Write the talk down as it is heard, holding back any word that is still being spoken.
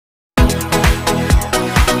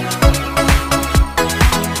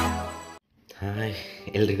Hi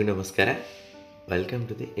ಎಲ್ರಿಗೂ ನಮಸ್ಕಾರ. Welcome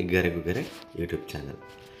to the ಗರಗು Garag YouTube channel.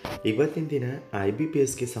 ಇವತ್ತಿನ ದಿನ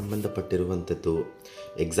IBPSಗೆ ಸಂಬಂಧಪಟ್ಟಿರುವಂಥದ್ದು,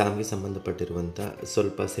 ಎಕ್ಸಾಮ್ಗೆ ಸಂಬಂಧಪಟ್ಟಿರುವಂಥ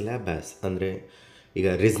ಸ್ವಲ್ಪ ಸಿಲೆಬಸ್ ಅಂದರೆ ಈಗ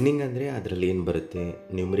ರೀಸ್ನಿಂಗ್ ಅಂದರೆ ಅದರಲ್ಲಿ ಏನು ಬರುತ್ತೆ,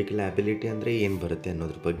 ನ್ಯೂಮರಿಕಲ್ ಆಬಿಲಿಟಿ ಅಂದರೆ ಏನು ಬರುತ್ತೆ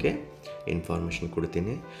ಅನ್ನೋದ್ರ ಬಗ್ಗೆ ಇನ್ಫಾರ್ಮೇಷನ್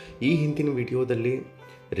ಕೊಡ್ತೀನಿ. ಈ ಹಿಂದಿನ ವಿಡಿಯೋದಲ್ಲಿ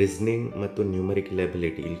ರೀಸ್ನಿಂಗ್ ಮತ್ತು ನ್ಯೂಮರಿಕಲ್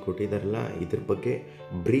ಆಬಿಲಿಟಿ ಇಲ್ಲಿ ಕೊಟ್ಟಿದ್ದಾರಲ್ಲ, ಇದ್ರ ಬಗ್ಗೆ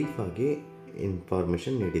ಬ್ರೀಫಾಗಿ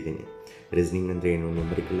ಇನ್ಫಾರ್ಮೇಷನ್ ನೀಡಿದ್ದೀನಿ. ರೀಸ್ನಿಂಗ್ ಅಂದರೆ ಏನು,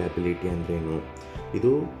 ನ್ಯೂಮರಿಕಲ್ ಆಬಿಲಿಟಿ ಅಂದರೆ ಏನು,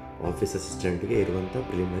 ಇದು ಆಫೀಸ್ ಅಸಿಸ್ಟೆಂಟ್ಗೆ ಇರುವಂಥ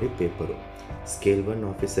ಪ್ರಿಲಿಮಿನರಿ ಪೇಪರು. ಸ್ಕೇಲ್ 1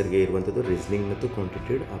 ಆಫೀಸರ್ಗೆ ಇರುವಂಥದ್ದು ರೀಸ್ನಿಂಗ್ ಮತ್ತು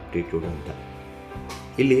ಕ್ವಾಂಟಿಟೇಟಿವ್ ಆಪ್ಟಿಟ್ಯೂಡ್ ಅಂತ.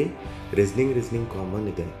 ಇಲ್ಲಿ ರೀಸ್ನಿಂಗ್ ಕಾಮನ್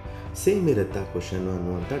ಇದೆ, ಸೇಮ್ ಇರುತ್ತಾ ಕ್ವಶನು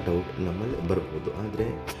ಅನ್ನುವಂಥ ಡೌಟ್ ನಮ್ಮಲ್ಲಿ ಬರ್ಬೋದು. ಆದರೆ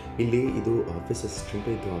ಇಲ್ಲಿ ಇದು ಆಫೀಸ್ ಅಸಿಸ್ಟೆಂಟು,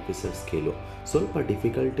 ಇದು ಆಫೀಸರ್ ಸ್ಕೇಲು, ಸ್ವಲ್ಪ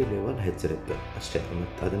ಡಿಫಿಕಲ್ಟಿ ಲೆವೆಲ್ ಹೆಚ್ಚಿರುತ್ತೆ ಅಷ್ಟೇ.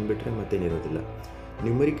 ಮತ್ತು ಅದನ್ನು ಬಿಟ್ಟರೆ ಮತ್ತೇನಿರೋದಿಲ್ಲ.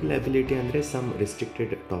 ನ್ಯೂಮರಿಕಲ್ ಆಬಿಲಿಟಿ ಅಂದರೆ ಸಮ್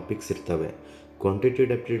ರಿಸ್ಟ್ರಿಕ್ಟೆಡ್ ಟಾಪಿಕ್ಸ್ ಇರ್ತವೆ.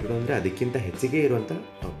 ಕ್ವಾಂಟಿಟೇಟಿವ್ ಆಪ್ಟಿಟ್ಯೂಡ್ ಅಂದರೆ ಅದಕ್ಕಿಂತ ಹೆಚ್ಚಿಗೆ ಇರುವಂಥ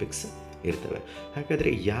ಟಾಪಿಕ್ಸ್ ಇರ್ತವೆ.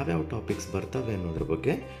 ಹಾಗಾದರೆ ಯಾವ್ಯಾವ ಟಾಪಿಕ್ಸ್ ಬರ್ತವೆ ಅನ್ನೋದ್ರ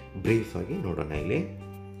ಬಗ್ಗೆ ಬ್ರೀಫಾಗಿ ನೋಡೋಣ. ಇಲ್ಲಿ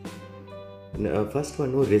ಫಸ್ಟ್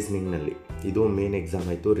ಒನ್ನು ರೀಸ್ನಿಂಗ್ನಲ್ಲಿ, ಇದು ಮೇನ್ ಎಕ್ಸಾಮ್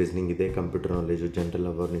ಆಯಿತು. ರೀಸ್ನಿಂಗ್ ಇದೆ, ಕಂಪ್ಯೂಟರ್ ನಾಲೆಜು, ಜನರಲ್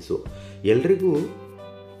ಅವೇರ್ನೆಸ್ಸು. ಎಲ್ರಿಗೂ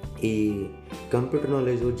ಈ computer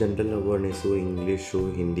knowledge, general awareness, English,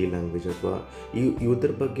 Hindi language ಅಥವಾ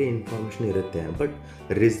ಇದ್ರ ಬಗ್ಗೆ ಇನ್ಫಾರ್ಮೇಷನ್ ಇರುತ್ತೆ. ಬಟ್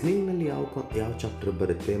ರೀಸ್ನಿಂಗ್ನಲ್ಲಿ ಯಾವ ಚಾಪ್ಟರ್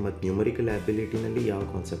ಬರುತ್ತೆ ಮತ್ತು ನ್ಯೂಮರಿಕಲ್ ಆಬಿಲಿಟಿನಲ್ಲಿ ಯಾವ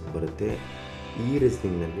ಕಾನ್ಸೆಪ್ಟ್ ಬರುತ್ತೆ, ಈ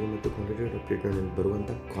ರೀಸ್ನಿಂಗ್ನಲ್ಲಿ ಮತ್ತು ಕ್ವಾಂಟಿಟೇಟಿವ್ ಆಪ್ಟಿಟ್ಯೂಡ್ನಲ್ಲಿ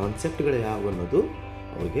ಬರುವಂಥ ಕಾನ್ಸೆಪ್ಟ್ಗಳು ಯಾವ ಅನ್ನೋದು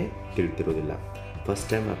ಅವ್ರಿಗೆ ತಿಳಿತಿರೋದಿಲ್ಲ. ಫಸ್ಟ್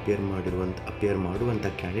ಟೈಮ್ ಅಪಿಯರ್ ಮಾಡುವಂಥ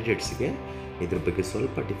ಕ್ಯಾಂಡಿಡೇಟ್ಸ್ಗೆ ಇದ್ರ ಬಗ್ಗೆ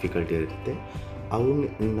ಸ್ವಲ್ಪ ಡಿಫಿಕಲ್ಟಿ ಇರುತ್ತೆ.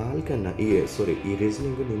 ಈ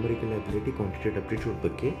ರೀಸನಿಂಗು, ನ್ಯೂಮರಿಕಲ್ ಆಬಿಲಿಟಿ, ಕ್ವಾಂಟಿಟೇಟಿವ್ ಆಪ್ಟಿಟ್ಯೂಡ್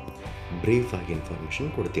ಬಗ್ಗೆ ಬ್ರೀಫಾಗಿ ಇನ್ಫಾರ್ಮೇಷನ್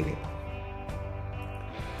ಕೊಡ್ತೀನಿ.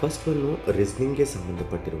 First one ರೀಸನಿಂಗ್ಗೆ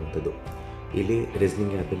ಸಂಬಂಧಪಟ್ಟಿರುವಂಥದ್ದು. ಇಲ್ಲಿ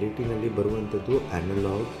ರೀಸನಿಂಗ್ ಆಬಿಲಿಟಿನಲ್ಲಿ ಬರುವಂಥದ್ದು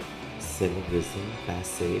analogue, ಸಿಲೋಜಿಸಮ್,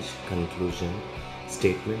 passage, conclusion,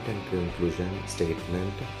 statement and conclusion,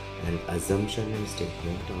 statement and assumption and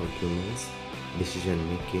statement, arguments, decision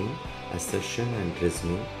making, assertion and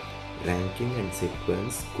reasoning, ranking and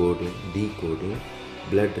sequence, coding, decoding,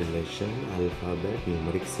 blood relation, alphabet,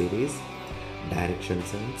 numeric series, direction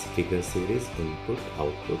science, figure series, input,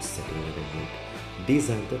 output, setting arrangement. These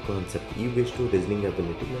are the concept. ಇವೆಷ್ಟು reasoning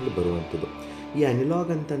ಅಬಿಲಿಟಿನಲ್ಲಿ ಬರುವಂಥದ್ದು. ಈ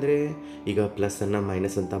analogue ಅಂತಂದರೆ ಈಗ ಪ್ಲಸ್ಸನ್ನು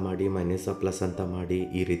minus ಅಂತ ಮಾಡಿ, minus plus ಅಂತ ಮಾಡಿ,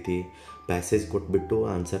 ಈ ರೀತಿ ಪ್ಯಾಸೇಜ್ ಕೊಟ್ಬಿಟ್ಟು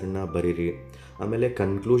ಆನ್ಸರನ್ನು ಬರೀರಿ. ಆಮೇಲೆ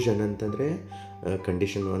ಕನ್ಕ್ಲೂಷನ್ ಅಂತಂದರೆ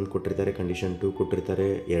ಕಂಡೀಷನ್ 1 ಕೊಟ್ಟಿರ್ತಾರೆ, ಕಂಡೀಷನ್ 2 ಕೊಟ್ಟಿರ್ತಾರೆ,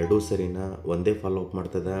 ಎರಡೂ ಸರಿನಾ ಒಂದೇ ಫಾಲೋ ಅಪ್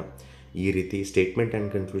ಮಾಡ್ತದೆ, ಈ ರೀತಿ. ಸ್ಟೇಟ್ಮೆಂಟ್ ಆ್ಯಂಡ್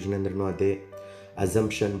ಕನ್ಕ್ಲೂಷನ್ ಅಂದ್ರೂ ಅದೇ.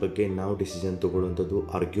 ಅಸಂಪ್ಷನ್ ಬಗ್ಗೆ ನಾವು ಡಿಸಿಷನ್ ತೊಗೊಳ್ಳುವಂಥದ್ದು,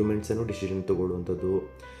 ಆರ್ಗ್ಯುಮೆಂಟ್ಸನ್ನು ಡಿಸಿಷನ್ ತೊಗೊಳ್ಳುವಂಥದ್ದು.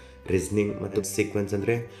 ರೀಸನಿಂಗ್ ಮತ್ತು ಸೀಕ್ವೆನ್ಸ್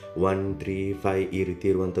ಅಂದರೆ 1, 3, 5 ಈ ರೀತಿ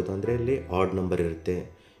ಇರುವಂಥದ್ದು, ಅಂದರೆ ಅಲ್ಲಿ ಆಡ್ ನಂಬರ್ ಇರುತ್ತೆ,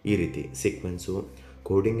 ಈ ರೀತಿ ಸೀಕ್ವೆನ್ಸು.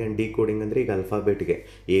 ಕೋಡಿಂಗ್ ಆ್ಯಂಡ್ ಡಿಕೋಡಿಂಗ್ ಅಂದರೆ ಈಗ ಅಲ್ಫಾಬೆಟ್ಗೆ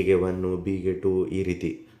ಎಗೆ 1, ಬಿಗೆ 2 ಈ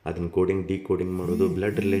ರೀತಿ ಅದನ್ನು ಕೋಡಿಂಗ್ ಡಿಕೋಡಿಂಗ್ ಮಾಡೋದು.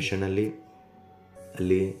 ಬ್ಲಡ್ ರಿಲೇಷನಲ್ಲಿ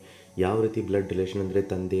ಅಲ್ಲಿ ಯಾವ ರೀತಿ ಬ್ಲಡ್ ರಿಲೇಷನ್ ಅಂದರೆ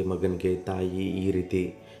ತಂದೆ ಮಗನಿಗೆ, ತಾಯಿ, ಈ ರೀತಿ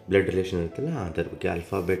ಬ್ಲಡ್ ರಿಲೇಷನ್ ಇರುತ್ತಲ್ಲ ಅದರ ಬಗ್ಗೆ.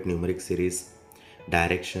 Alphabet, numeric series,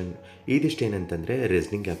 direction, ಇದಿಷ್ಟೇನಂತಂದರೆ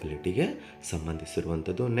reasoning ಆಬಿಲಿಟಿಗೆ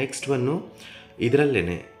ಸಂಬಂಧಿಸಿರುವಂಥದ್ದು. Next one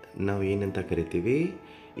ಇದರಲ್ಲೇ ನಾವು ಏನಂತ ಕರಿತೀವಿ,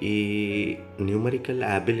 ಈ ನ್ಯೂಮರಿಕಲ್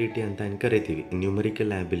ಆಬಿಲಿಟಿ ಅಂತ ಏನು ಕರಿತೀವಿ,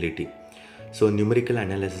 ನ್ಯೂಮರಿಕಲ್ ಆಬಿಲಿಟಿ. ಸೊ ನ್ಯೂಮರಿಕಲ್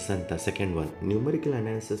ಅನಾಲಿಸಿಸ್ ಅಂತ second one. Numerical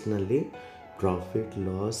ಅನಾಲಿಸಿಸ್ನಲ್ಲಿ profit,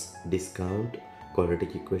 loss, discount,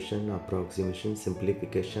 quadratic equation, approximation,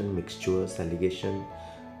 simplification, mixtures, alligation,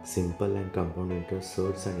 simple and compound interest,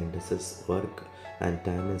 surds and indices, work and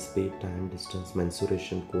time and speed, time, distance,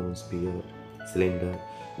 mensuration, cone, sphere, cylinder,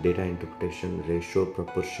 data interpretation, ratio,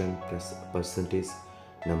 proportion, percentage,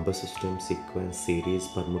 number system, sequence, series,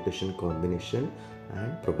 permutation, combination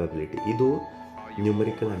and probability. ಇದು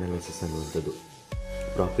numerical analysis ಅನ್ನುವಂಥದ್ದು.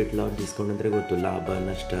 Profit, loss, discount ಅಂದರೆ ಗೊತ್ತು, ಲಾಭ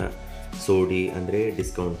ನಷ್ಟ. ಸೋಡಿ ಅಂದರೆ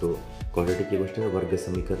discount. Quadratic equation ಅಂದರೆ ವರ್ಗ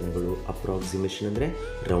ಸಮೀಕರಣಗಳು. ಅಪ್ರಾಕ್ಸಿಮೇಷನ್ ಅಂದರೆ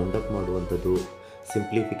ರೌಂಡ್ ಅಪ್ ಮಾಡುವಂಥದ್ದು.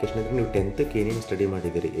 ಸಿಂಪ್ಲಿಫಿಕೇಷನ್ ಅಂದರೆ ನೀವು 10ಕ್ಕೆ ಏನೇನು ಸ್ಟಡಿ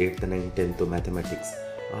ಮಾಡಿದ್ದೀರಿ, 8th, 9th, 10th ಮ್ಯಾಥಮೆಟಿಕ್ಸ್,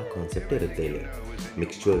 ಆ ಕಾನ್ಸೆಪ್ಟ್ ಇರುತ್ತೆ ಇಲ್ಲಿ.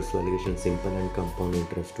 ಮಿಕ್ಸ್ಚರ್ಸು, allegation, simple and compound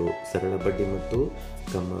interest, ಸರಳ ಬಡ್ಡಿ ಮತ್ತು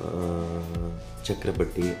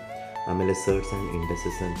ಚಕ್ರಬಡ್ಡಿ. ಆಮೇಲೆ ಸರ್ಡ್ಸ್ ಆ್ಯಂಡ್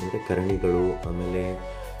ಇಂಡಸಸ್ ಅಂತಂದರೆ ಕರಣಿಗಳು, ಆಮೇಲೆ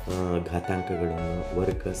ಘಾತಾಂಕಗಳನ್ನು,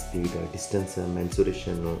 ವರ್ಗ, ಸ್ಪೀಡ್, ಡಿಸ್ಟೆನ್ಸ್,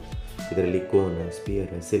 ಮೆನ್ಸುರೇಷನ್ನು, ಇದರಲ್ಲಿ ಕೋನ್,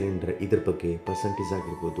 ಸ್ಪಿಯರ್, ಸಿಲಿಂಡರ್, ಇದ್ರ ಬಗ್ಗೆ. ಪರ್ಸೆಂಟೇಜ್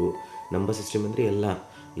ಆಗಿರ್ಬೋದು. ನಂಬರ್ ಸಿಸ್ಟಮ್ ಅಂದರೆ ಎಲ್ಲ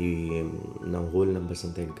ಈ ನಾವು ಹೋಲ್ ನಂಬರ್ಸ್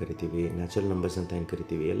ಅಂತ ಏನು ಕರಿತೀವಿ, ನ್ಯಾಚುರಲ್ ನಂಬರ್ಸ್ ಅಂತ ಏನು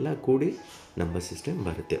ಕರಿತೀವಿ, ಎಲ್ಲ ಕೂಡಿ ನಂಬರ್ ಸಿಸ್ಟಮ್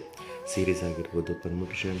ಬರುತ್ತೆ. ಸೀರೀಸ್ ಆಗಿರ್ಬೋದು,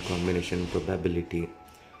 ಪರ್ಮುಟೇಷನ್ ಆ್ಯಂಡ್ ಕಾಂಬಿನೇಷನ್, ಪ್ರೊಬ್ಯಾಬಿಲಿಟಿ,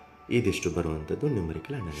 ಇದಿಷ್ಟು ಬರುವಂಥದ್ದು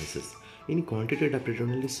ನ್ಯೂಮರಿಕಲ್ ಅನಾಲಿಸಿಸ್. ಇನ್ನು ಕ್ವಾಂಟಿಟೇಟಿವ್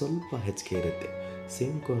ಆಪ್ಟಿಟ್ಯೂಡ್ನಲ್ಲಿ ಸ್ವಲ್ಪ ಹೆಚ್ಚಿಗೆ ಇರುತ್ತೆ.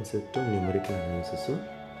 ಸೇಮ್ ಕಾನ್ಸೆಪ್ಟು ನ್ಯೂಮರಿಕಲ್ ಅನಾಲಿಸಿಸು,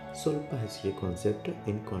 ಸ್ವಲ್ಪ ಹೆಚ್ಚಿಗೆ ಕಾನ್ಸೆಪ್ಟ್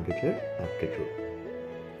ಇನ್ quantitative aptitude.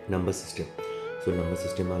 Number system. So number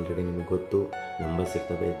system already ನಿಮಗೆ ಗೊತ್ತು. ನಂಬರ್ಸ್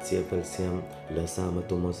ಇರ್ತವೆ, HCF, LCM, ಲಸ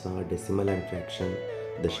ಮತ್ತು ಮೊಸ, ಡೆಸಿಮಲ್ ಆ್ಯಂಡ್ ಫ್ರ್ಯಾಕ್ಷನ್,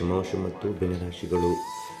 ದಶಮಾಂಶ ಮತ್ತು ಭಿನ್ನರಾಶಿಗಳು,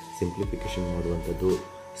 ಸಿಂಪ್ಲಿಫಿಕೇಷನ್ ಮಾಡುವಂಥದ್ದು,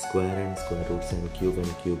 square and square roots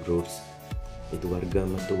and cube roots, ಇದು ವರ್ಗ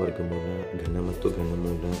ಮತ್ತು ವರ್ಗಮೂಲ, ಘನ ಮತ್ತು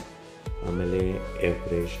ಘನಮೂಲ, ಆಮೇಲೆ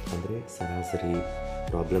ಎವರೇಜ್ ಅಂದರೆ ಸರಾಸರಿ,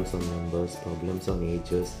 problems on numbers, problems on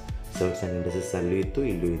ages, surds and indices ಅಲ್ಲೂ ಇತ್ತು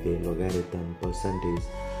ಇಲ್ಲೂ ಇದೆ, ಲೊಗ್ಯಾರಿಥಮ್, percentage,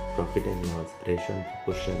 profit and loss, ration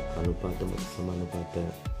proportion, ಅನುಪಾತ ಮತ್ತು ಸಮಾನುಪಾತ,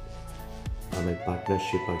 ಆಮೇಲೆ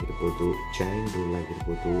ಪಾರ್ಟ್ನರ್ಶಿಪ್ ಆಗಿರ್ಬೋದು, ಚೈನ್ ರೂಲ್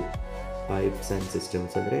ಆಗಿರ್ಬೋದು, ಪೈಪ್ಸ್ ಆ್ಯಂಡ್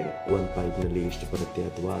ಸಿಸ್ಟಮ್ಸ್ ಅಂದರೆ ಒಂದು ಪೈಪ್ನಲ್ಲಿ ಎಷ್ಟು ಬರುತ್ತೆ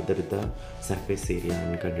ಅಥವಾ ಅದರದ surface area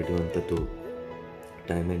ಕಂಡುಹಿಡಿಯುವಂಥದ್ದು,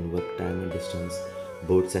 time and work, time and distance,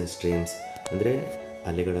 boats and streams ಅಂದರೆ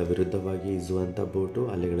ಅಲೆಗಳ ವಿರುದ್ಧವಾಗಿ ಈಜುವಂಥ ಬೋಟು,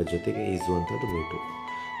 ಅಲೆಗಳ ಜೊತೆಗೆ ಈಜುವಂಥದ್ದು boat,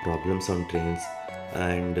 problems on trains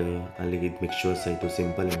and ಅಲ್ಲಿಗೆ ಮಿಕ್ಸ್ಚರ್ಸ್ ಆಯಿತು,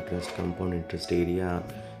 simple interest, compound interest, area,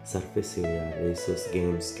 surface area, races,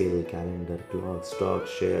 games, scale, calendar, clock, stock,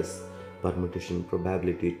 shares, permutation,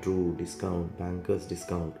 probability, true, discount, bankers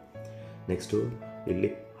discount. Next ಇಲ್ಲಿ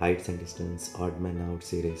heights and distance, add man out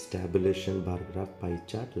series, tabulation, bar graph, pi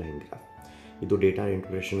chart, line graph. ಇದು data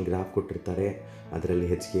integration graph ಕೊಟ್ಟಿರ್ತಾರೆ, ಅದರಲ್ಲಿ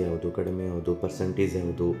ಹೆಚ್ಚಿಗೆ ಯಾವುದು, ಕಡಿಮೆ ಯಾವುದು, percentage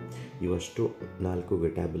ಯಾವುದು, ಇವಷ್ಟು 4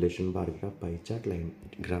 tabulation, bar graph, pi chart, line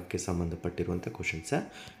ಗ್ರಾಫ್ಗೆ ಸಂಬಂಧಪಟ್ಟಿರುವಂಥ questions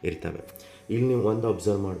ಇರ್ತವೆ. ಇಲ್ಲಿ ನೀವು ಒಂದು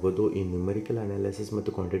ಅಬ್ಸರ್ವ್ ಮಾಡ್ಬೋದು, ಈ ನ್ಯೂಮೆರಿಕಲ್ ಅನಾಲಿಸಿಸ್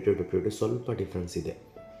ಮತ್ತು ಕ್ವಾಂಟಿಟೇಟಿವ್ ಅಪ್ಟಿಟ್ಯೂಡ್ ಸ್ವಲ್ಪ ಡಿಫ್ರೆನ್ಸ್ ಇದೆ.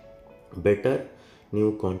 ಬೆಟರ್ ನೀವು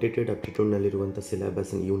ಕ್ವಾಂಟಿಟೇಟಿವ್ ಅಪ್ಟಿಟ್ಯೂಡ್ನಲ್ಲಿರುವಂಥ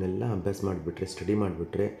ಸಿಲೆಬಸ್ ಇವನ್ನೆಲ್ಲ ಅಭ್ಯಾಸ ಮಾಡಿಬಿಟ್ರೆ, ಸ್ಟಡಿ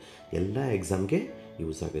ಮಾಡಿಬಿಟ್ರೆ ಎಲ್ಲ ಎಕ್ಸಾಮ್ಗೆ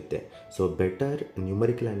ಯೂಸ್ ಆಗುತ್ತೆ. ಸೊ ಬೆಟರ್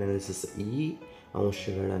ನ್ಯೂಮರಿಕಲ್ ಅನಾಲಿಸಿಸ್ ಈ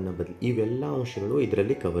ಅಂಶಗಳನ್ನು ಇವೆಲ್ಲ ಅಂಶಗಳು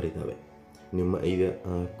ಇದರಲ್ಲಿ ಕವರ್ ಇದ್ದಾವೆ. ಈಗ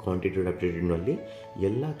ಕ್ವಾಂಟಿಟೇಟಿವ್ ಅಪ್ಟಿಟ್ಯೂಡ್ನಲ್ಲಿ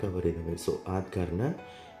ಎಲ್ಲ ಕವರ್ ಇದ್ದಾವೆ. ಸೊ ಆದ ಕಾರಣ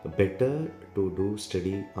better to do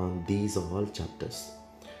study on these all chapters.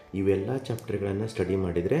 ಇವೆಲ್ಲ ಚಾಪ್ಟರ್ಗಳನ್ನು ಸ್ಟಡಿ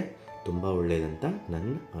ಮಾಡಿದರೆ ತುಂಬ ಒಳ್ಳೆಯದಂತ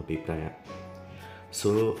ನನ್ನ ಅಭಿಪ್ರಾಯ. ಸೊ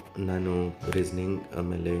ನಾನು ರೀಸ್ನಿಂಗ್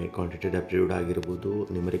ಆಮೇಲೆ ಕ್ವಾಂಟಿಟೇಟಿವ್ ಅಪ್ಟಿಟ್ಯೂಡ್ ಆಗಿರ್ಬೋದು,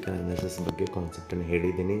 ನ್ಯೂಮರಿಕಲ್ ಅನಾಲಿಸಿಸ್ ಬಗ್ಗೆ ಕಾನ್ಸೆಪ್ಟನ್ನು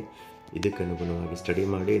ಹೇಳಿದ್ದೀನಿ. ಇದಕ್ಕೆ ಅನುಗುಣವಾಗಿ ಸ್ಟಡಿ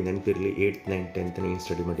ಮಾಡಿ. ನೆನಪಿರಲಿ 8th 9th 10th ಏನು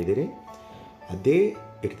ಸ್ಟಡಿ ಮಾಡಿದ್ದೀರಿ ಅದೇ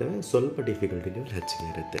ಇರ್ತವೆ, ಸ್ವಲ್ಪ ಡಿಫಿಕಲ್ಟಿ ಲೆವೆಲ್ ಹೆಚ್ಚಿಗೆ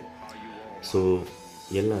ಇರುತ್ತೆ. ಸೊ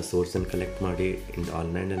ಎಲ್ಲ ಸೋರ್ಸನ್ನು ಕಲೆಕ್ಟ್ ಮಾಡಿ,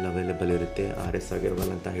 ಆನ್ಲೈನಲ್ಲಿ ಅವೈಲೇಬಲ್ ಇರುತ್ತೆ. RS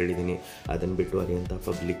ಆಗಿರ್ವಲ್ಲ ಅಂತ ಹೇಳಿದ್ದೀನಿ, ಅದನ್ನು ಬಿಟ್ಟು ಅರಿಯಂಥ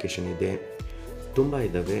ಪಬ್ಲಿಕೇಶನ್ ಇದೆ, ತುಂಬ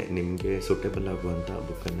ಇದ್ದಾವೆ. ನಿಮಗೆ ಸೂಟೇಬಲ್ ಆಗುವಂಥ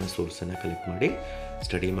ಬುಕ್ಕನ್ನು, ಸೋರ್ಸನ್ನು ಕಲೆಕ್ಟ್ ಮಾಡಿ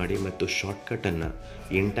ಸ್ಟಡಿ ಮಾಡಿ ಮತ್ತು ಶಾರ್ಟ್ಕಟನ್ನು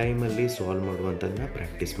ಇನ್ ಟೈಮಲ್ಲಿ ಸಾಲ್ವ್ ಮಾಡುವಂಥದ್ದನ್ನ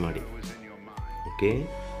ಪ್ರಾಕ್ಟೀಸ್ ಮಾಡಿ. ಓಕೆ,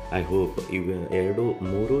 ಐ ಹೋಪ್ ಇವು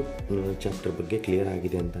 2-3 ಚಾಪ್ಟರ್ ಬಗ್ಗೆ ಕ್ಲಿಯರ್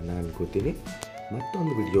ಆಗಿದೆ ಅಂತ ನಾನು ಅನ್ಕೋತೀನಿ.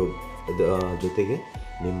 ಮತ್ತೊಂದು ವಿಡಿಯೋ ಜೊತೆಗೆ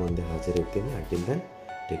ನಿಮ್ಮ ಮುಂದೆ ಹಾಜರಿರ್ತೀನಿ. ಅಂಟಿಲ್ ದೆನ್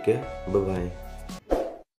ಟೇಕ್ ಕೇರ್, ಬಾಯ್.